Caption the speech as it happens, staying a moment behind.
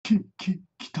Hey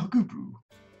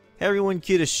everyone,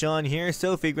 KitaSean here.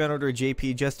 So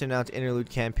FGOJP just announced Interlude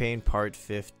campaign part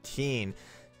 15.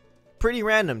 Pretty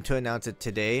random to announce it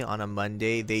today on a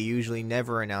Monday. They usually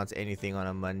never announce anything on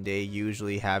a Monday.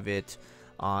 Usually have it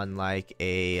on like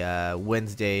a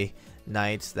Wednesday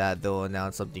night that they'll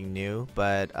announce something new.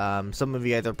 But some of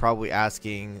you guys are probably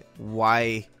asking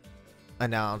why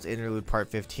announce Interlude part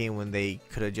 15 when they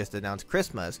could have just announced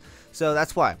Christmas. So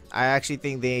that's why I actually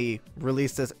think they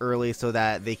released this early so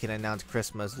that they can announce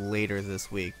Christmas later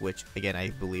this week, which again I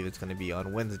believe it's going to be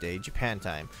on Wednesday Japan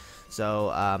time.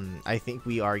 So I think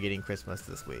we are getting Christmas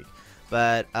this week.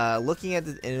 But looking at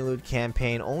the Interlude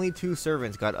campaign, only 2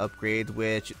 servants got upgrades,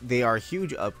 which they are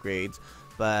huge upgrades,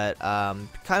 but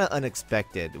kind of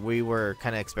unexpected. We were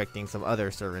kind of expecting some other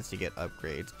servants to get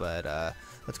upgrades, but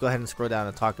let's go ahead and scroll down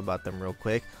and talk about them real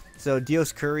quick. So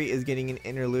Dioscuri is getting an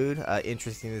interlude.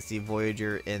 Interesting to see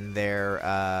Voyager in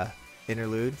their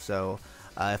interlude. So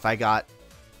if I got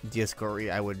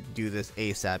Dioscuri, I would do this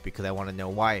ASAP because I want to know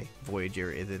why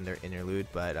Voyager is in their interlude,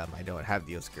 but I don't have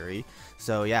Dioscuri.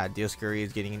 So yeah, Dioscuri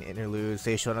is getting an interlude.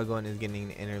 Seishonagon is getting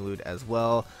an interlude as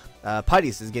well.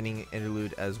 Padis is getting an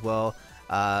interlude as well.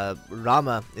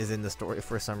 Rama is in the story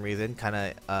for some reason,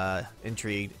 kind of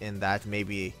intrigued in that.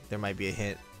 Maybe there might be a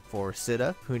hint for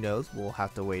Sita, who knows, we'll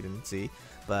have to wait and see.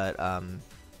 But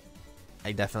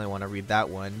I definitely want to read that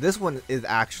one. This one is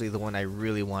actually the one I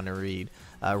really want to read.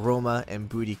 Roma and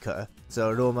Boudica. So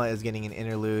Roma is getting an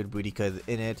interlude, Boudica is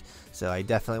in it, so I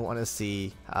definitely want to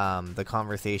see the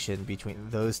conversation between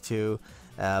those two.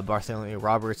 Bartholomew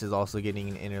Roberts is also getting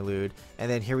an interlude. And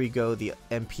then here we go, the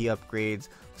MP upgrades.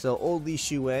 So Old Lee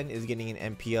Shuwen is getting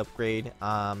an MP upgrade,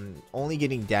 only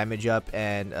getting damage up,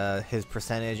 and his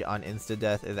percentage on insta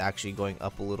death is actually going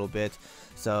up a little bit.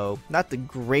 So not the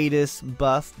greatest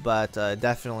buff, but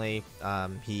definitely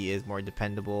he is more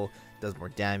dependable, does more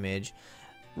damage.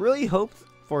 Really hoped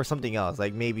for something else,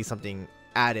 like maybe something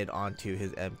added onto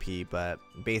his MP, but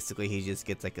basically he just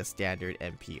gets like a standard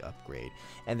MP upgrade.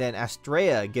 And then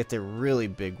Astraea gets a really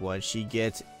big one. She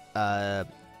gets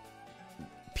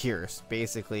Pierce,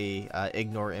 basically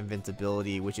ignore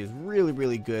invincibility, which is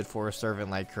really good for a servant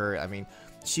like her. I mean,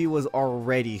 she was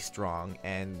already strong,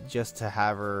 and just to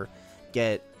have her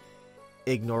get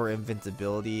ignore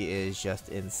invincibility is just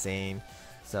insane.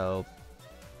 So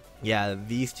yeah,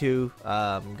 these two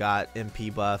got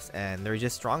MP buffs and they're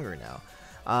just stronger now.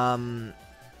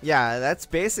 Yeah, that's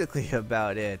basically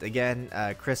about it. Again,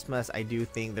 Christmas, I do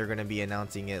think they're going to be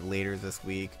announcing it later this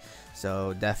week,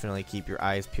 so definitely keep your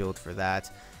eyes peeled for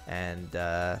that, and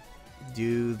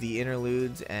do the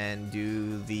interludes and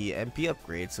do the MP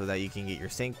upgrades so that you can get your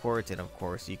Saint Quartz, and of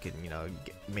course you can, you know,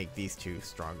 make these two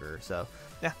stronger. So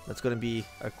yeah, that's going to be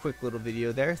a quick little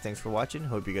video there. Thanks for watching,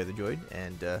 hope you guys enjoyed,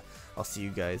 and I'll see you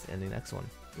guys in the next one.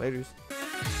 Laters.